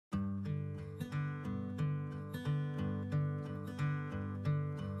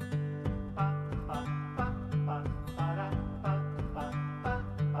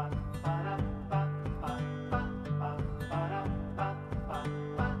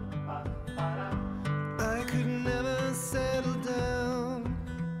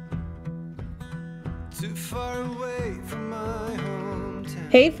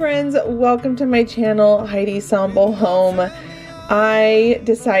Hey friends, welcome to my channel, Heidi Sonboul Home. I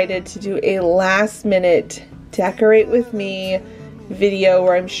decided to do a last minute decorate with me video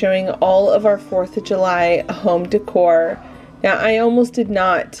where I'm showing all of our 4th of July home decor. Now I almost did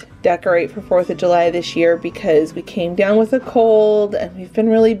not decorate for 4th of July this year because we came down with a cold and we've been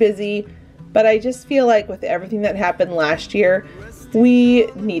really busy, but I just feel like with everything that happened last year, we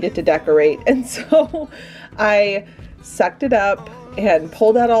needed to decorate, and so I sucked it up and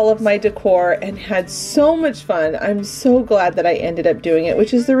pulled out all of my decor and had so much fun. I'm so glad that I ended up doing it,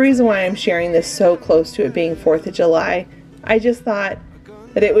 which is the reason why I'm sharing this so close to it being 4th of July. I just thought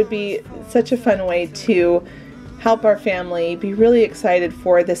that it would be such a fun way to help our family be really excited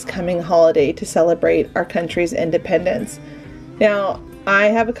for this coming holiday to celebrate our country's independence. Now, I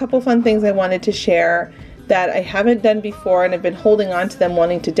have a couple fun things I wanted to share that I haven't done before, and I've been holding on to them,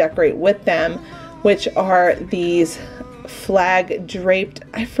 wanting to decorate with them, which are these flag draped,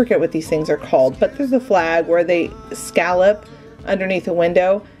 I forget what these things are called, but there's a flag where they scallop underneath a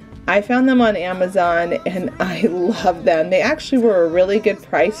window. I found them on Amazon and I love them. They actually were a really good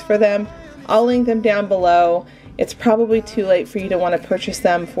price for them. I'll link them down below. It's probably too late for you to want to purchase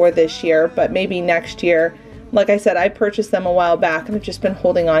them for this year, but maybe next year. Like I said, I purchased them a while back and I've just been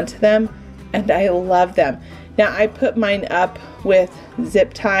holding on to them and I love them. Now I put mine up with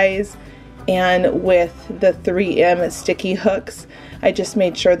zip ties and with the 3M sticky hooks. I just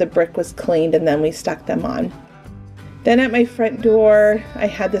made sure the brick was cleaned and then we stuck them on. Then at my front door, I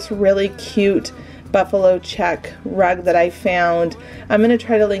had this really cute buffalo check rug that I found. I'm going to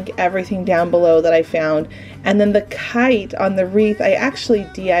try to link everything down below that I found. And then the kite on the wreath, I actually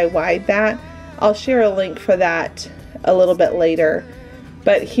DIY'd that. I'll share a link for that a little bit later.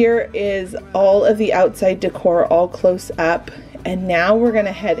 But here is all of the outside decor all close up. And now we're going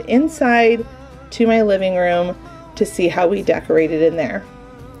to head inside to my living room to see how we decorated in there.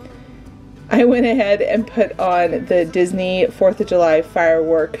 I went ahead and put on the Disney 4th of July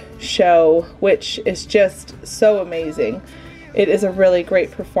firework show, which is just so amazing. It is a really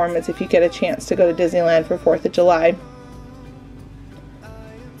great performance if you get a chance to go to Disneyland for 4th of July.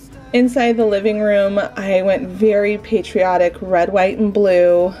 Inside the living room, I went very patriotic red, white, and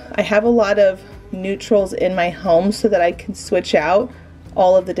blue. I have a lot of neutrals in my home so that I can switch out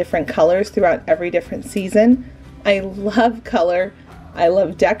all of the different colors throughout every different season. I love color. I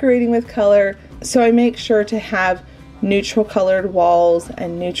love decorating with color, so I make sure to have neutral colored walls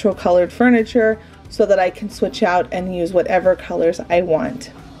and neutral colored furniture so that I can switch out and use whatever colors I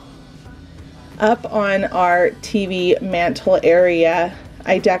want. Up on our TV mantle area,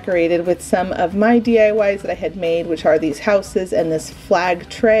 I decorated with some of my DIYs that I had made, which are these houses and this flag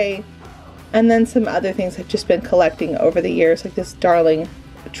tray, and then some other things I've just been collecting over the years, like this darling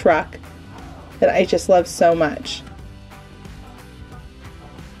truck that I just love so much.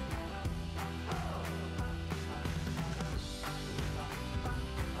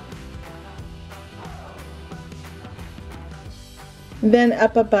 Then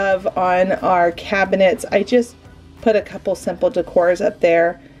up above on our cabinets, I just put a couple simple decors up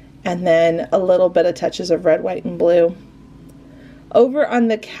there and then a little bit of touches of red, white, and blue. Over on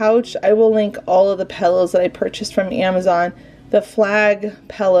the couch, I will link all of the pillows that I purchased from Amazon. The flag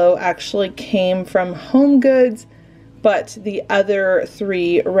pillow actually came from Home Goods, but the other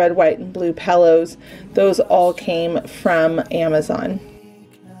 3 red, white, and blue pillows, those all came from Amazon.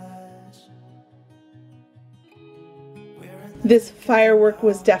 This firework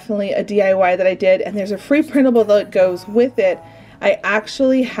was definitely a DIY that I did, and there's a free printable that goes with it. I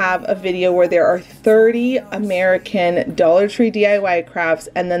actually have a video where there are 30 American Dollar Tree DIY crafts,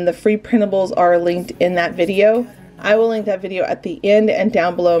 and then the free printables are linked in that video. I will link that video at the end and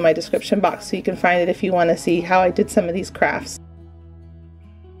down below in my description box so you can find it if you want to see how I did some of these crafts.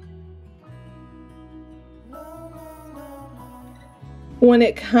 When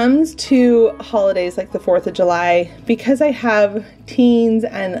it comes to holidays like the 4th of July, because I have teens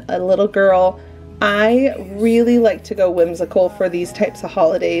and a little girl, I really like to go whimsical for these types of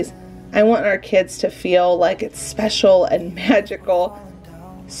holidays. I want our kids to feel like it's special and magical.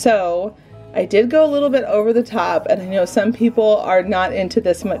 So I did go a little bit over the top, and I know some people are not into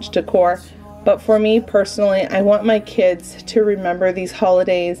this much decor, but for me personally, I want my kids to remember these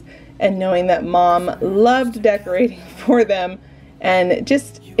holidays and knowing that Mom loved decorating for them, and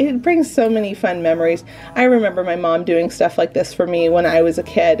just it brings so many fun memories. I remember my mom doing stuff like this for me when I was a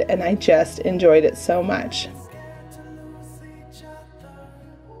kid, and I just enjoyed it so much.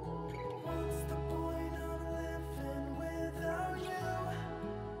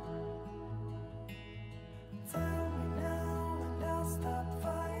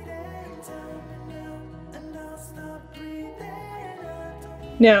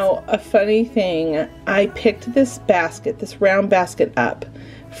 Now, a funny thing, I picked this basket, this round basket up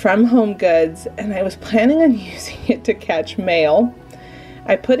from Home Goods, and I was planning on using it to catch mail.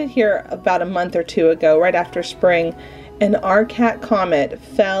 I put it here about a month or two ago, right after spring, and our cat Comet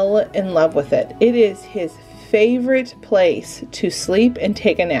fell in love with it. It is his favorite place to sleep and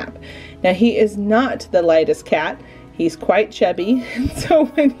take a nap. Now, he is not the lightest cat. He's quite chubby, and so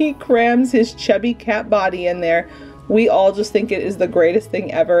when he crams his chubby cat body in there, we all just think it is the greatest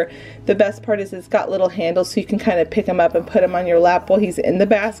thing ever. The best part is it's got little handles so you can kind of pick him up and put him on your lap while he's in the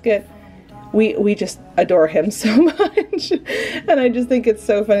basket. We just adore him so much. And I just think it's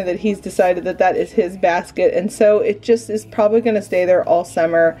so funny that he's decided that that is his basket. And so it just is probably going to stay there all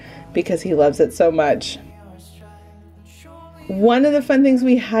summer because he loves it so much. One of the fun things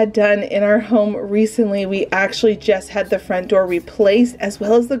we had done in our home recently, we actually just had the front door replaced as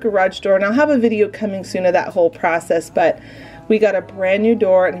well as the garage door. And I'll have a video coming soon of that whole process, but we got a brand new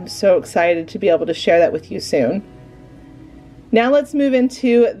door and I'm so excited to be able to share that with you soon. Now let's move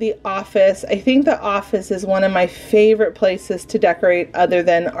into the office. I think the office is one of my favorite places to decorate other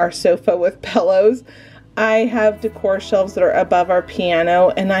than our sofa with pillows. I have decor shelves that are above our piano,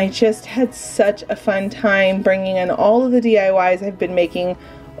 and I just had such a fun time bringing in all of the DIYs I've been making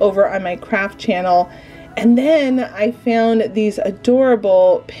over on my craft channel. And then I found these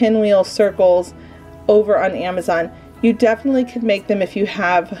adorable pinwheel circles over on Amazon. You definitely could make them if you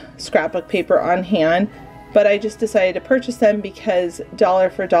have scrapbook paper on hand, but I just decided to purchase them because dollar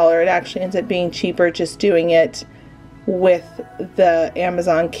for dollar it actually ends up being cheaper just doing it with the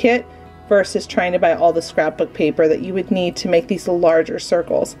Amazon kit versus trying to buy all the scrapbook paper that you would need to make these larger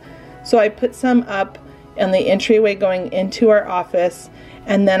circles. So I put some up in the entryway going into our office,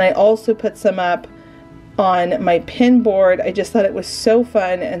 and then I also put some up on my pin board. I just thought it was so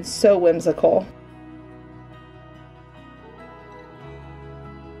fun and so whimsical.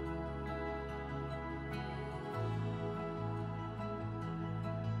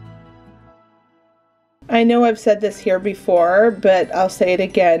 I know I've said this here before, but I'll say it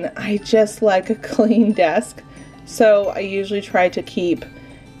again. I just like a clean desk. So I usually try to keep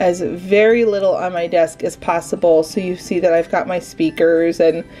as very little on my desk as possible. So you see that I've got my speakers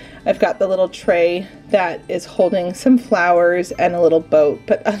and I've got the little tray that is holding some flowers and a little boat.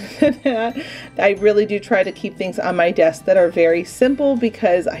 But other than that, I really do try to keep things on my desk that are very simple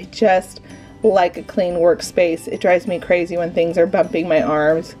because I just like a clean workspace. It drives me crazy when things are bumping my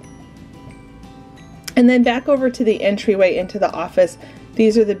arms. And then back over to the entryway into the office,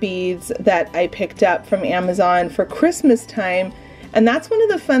 these are the beads that I picked up from Amazon for Christmas time. And that's one of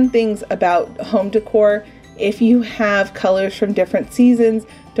the fun things about home decor. If you have colors from different seasons,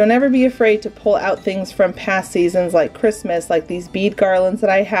 don't ever be afraid to pull out things from past seasons like Christmas, like these bead garlands that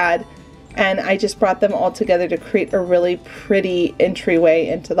I had. And I just brought them all together to create a really pretty entryway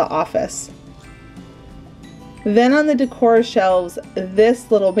into the office. Then on the decor shelves,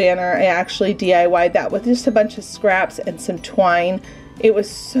 this little banner, I actually DIY'd that with just a bunch of scraps and some twine. It was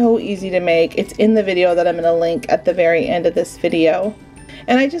so easy to make. It's in the video that I'm going to link at the very end of this video.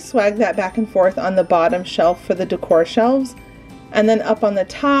 And I just swagged that back and forth on the bottom shelf for the decor shelves. And then up on the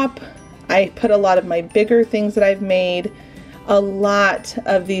top, I put a lot of my bigger things that I've made. A lot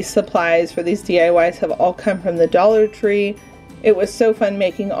of these supplies for these DIYs have all come from the Dollar Tree. It was so fun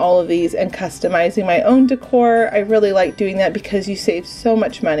making all of these and customizing my own decor. I really like doing that because you save so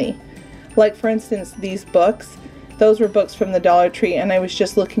much money. Like for instance, these books. Those were books from the Dollar Tree, and I was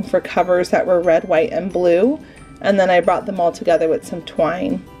just looking for covers that were red, white, and blue. And then I brought them all together with some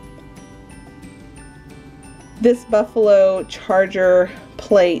twine. This buffalo charger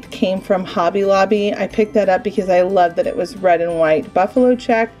plate came from Hobby Lobby. I picked that up because I love that it was red and white buffalo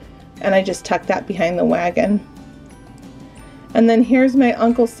check, and I just tucked that behind the wagon. And then here's my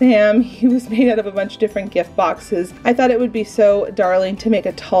Uncle Sam. He was made out of a bunch of different gift boxes. I thought it would be so darling to make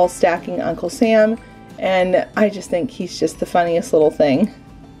a tall stacking Uncle Sam, and I just think he's just the funniest little thing.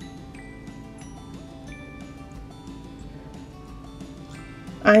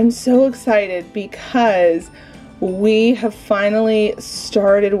 I'm so excited because we have finally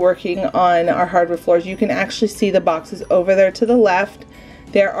started working on our hardwood floors. You can actually see the boxes over there to the left.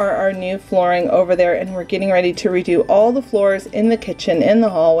 There are our new flooring over there, and we're getting ready to redo all the floors in the kitchen, in the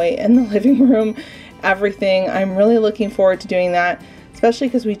hallway, in the living room, everything. I'm really looking forward to doing that, especially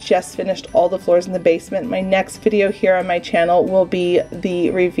because we just finished all the floors in the basement. My next video here on my channel will be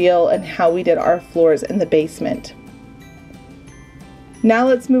the reveal and how we did our floors in the basement. Now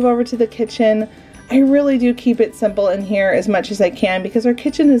let's move over to the kitchen. I really do keep it simple in here as much as I can because our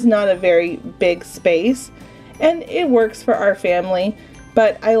kitchen is not a very big space, and it works for our family.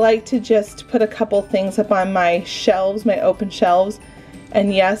 But I like to just put a couple things up on my shelves, my open shelves,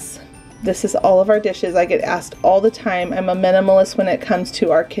 And yes, this is all of our dishes. I get asked all the time. I'm a minimalist when it comes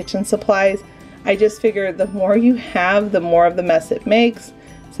to our kitchen supplies. I just figure the more you have, the more of the mess it makes.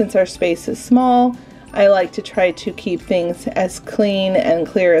 Since our space is small, I like to try to keep things as clean and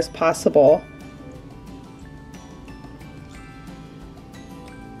clear as possible.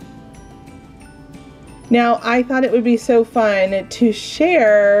 Now, I thought it would be so fun to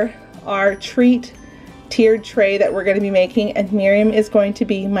share our treat tiered tray that we're going to be making, and Miriam is going to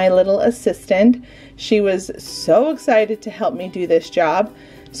be my little assistant. She was so excited to help me do this job.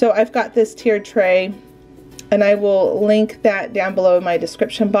 So I've got this tiered tray, and I will link that down below in my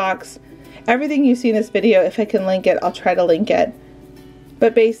description box. Everything you see in this video, if I can link it, I'll try to link it.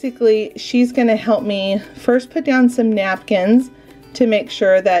 But basically, she's going to help me first put down some napkins to make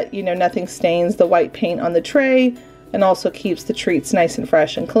sure that, you know, nothing stains the white paint on the tray and also keeps the treats nice and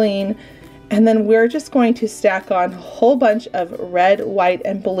fresh and clean. And then we're just going to stack on a whole bunch of red, white,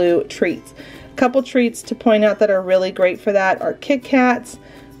 and blue treats. A couple treats to point out that are really great for that are Kit Kats,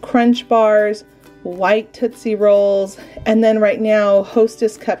 Crunch Bars, white Tootsie Rolls, and then right now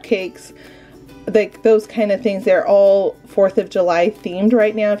Hostess cupcakes. Like those kind of things, they're all 4th of July themed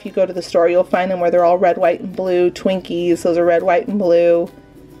right now. If you go to the store, you'll find them where they're all red, white, and blue. Twinkies, those are red, white, and blue.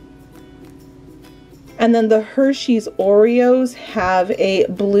 And then the Hershey's Oreos have a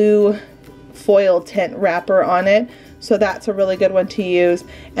blue foil tint wrapper on it, so that's a really good one to use.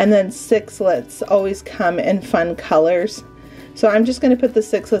 And then Sixlets always come in fun colors. So I'm just going to put the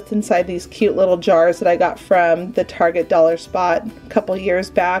Sixlets inside these cute little jars that I got from the Target Dollar Spot a couple years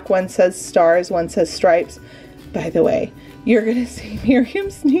back. One says stars, one says stripes. By the way, you're going to see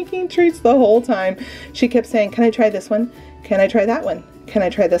Miriam sneaking treats the whole time. She kept saying, can I try this one? Can I try that one? Can I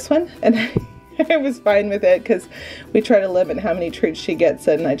try this one? And I was fine with it because we try to limit how many treats she gets,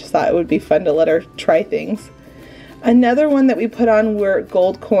 and I just thought it would be fun to let her try things. Another one that we put on were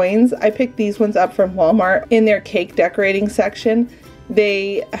gold coins. I picked these ones up from Walmart in their cake decorating section.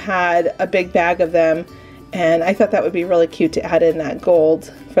 They had a big bag of them, and I thought that would be really cute to add in that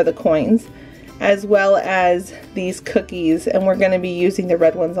gold for the coins, as well as these cookies. And we're going to be using the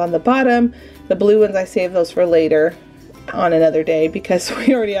red ones on the bottom. The blue ones, I saved those for later on another day because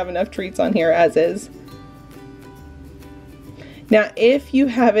we already have enough treats on here as is. Now, if you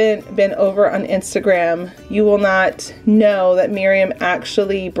haven't been over on Instagram, you will not know that Miriam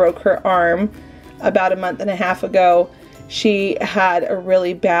actually broke her arm about a month and a half ago. She had a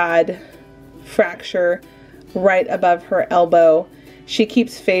really bad fracture right above her elbow. She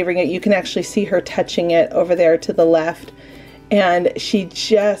keeps favoring it. You can actually see her touching it over there to the left. And she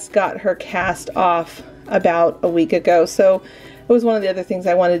just got her cast off about a week ago. So it was one of the other things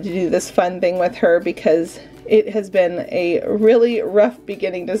I wanted to do this fun thing with her, because it has been a really rough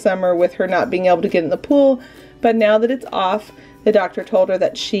beginning to summer with her not being able to get in the pool. But now that it's off, the doctor told her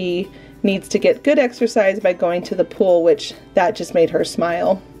that she needs to get good exercise by going to the pool, which that just made her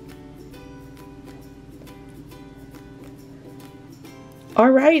smile.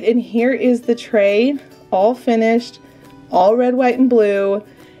 All right, and here is the tray, all finished, all red, white, and blue.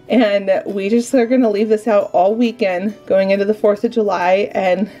 And we just are going to leave this out all weekend going into the 4th of July.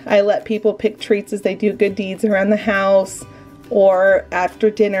 And I let people pick treats as they do good deeds around the house, or after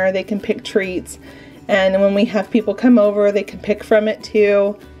dinner they can pick treats. And when we have people come over, they can pick from it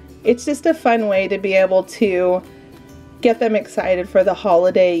too. It's just a fun way to be able to get them excited for the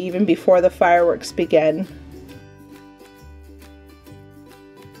holiday even before the fireworks begin.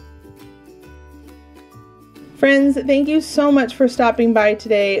 Friends, thank you so much for stopping by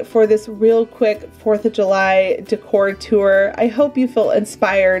today for this real quick 4th of July decor tour. I hope you feel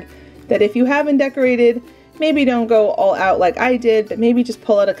inspired that if you haven't decorated, maybe don't go all out like I did, but maybe just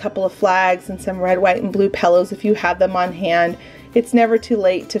pull out a couple of flags and some red, white, and blue pillows if you have them on hand. It's never too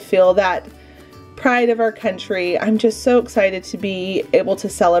late to feel that pride of our country. I'm just so excited to be able to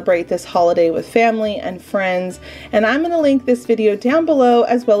celebrate this holiday with family and friends. And I'm going to link this video down below,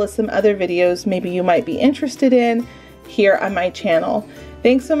 as well as some other videos maybe you might be interested in here on my channel.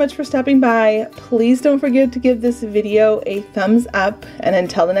 Thanks so much for stopping by. Please don't forget to give this video a thumbs up. And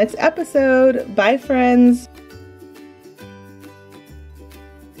until the next episode, bye friends.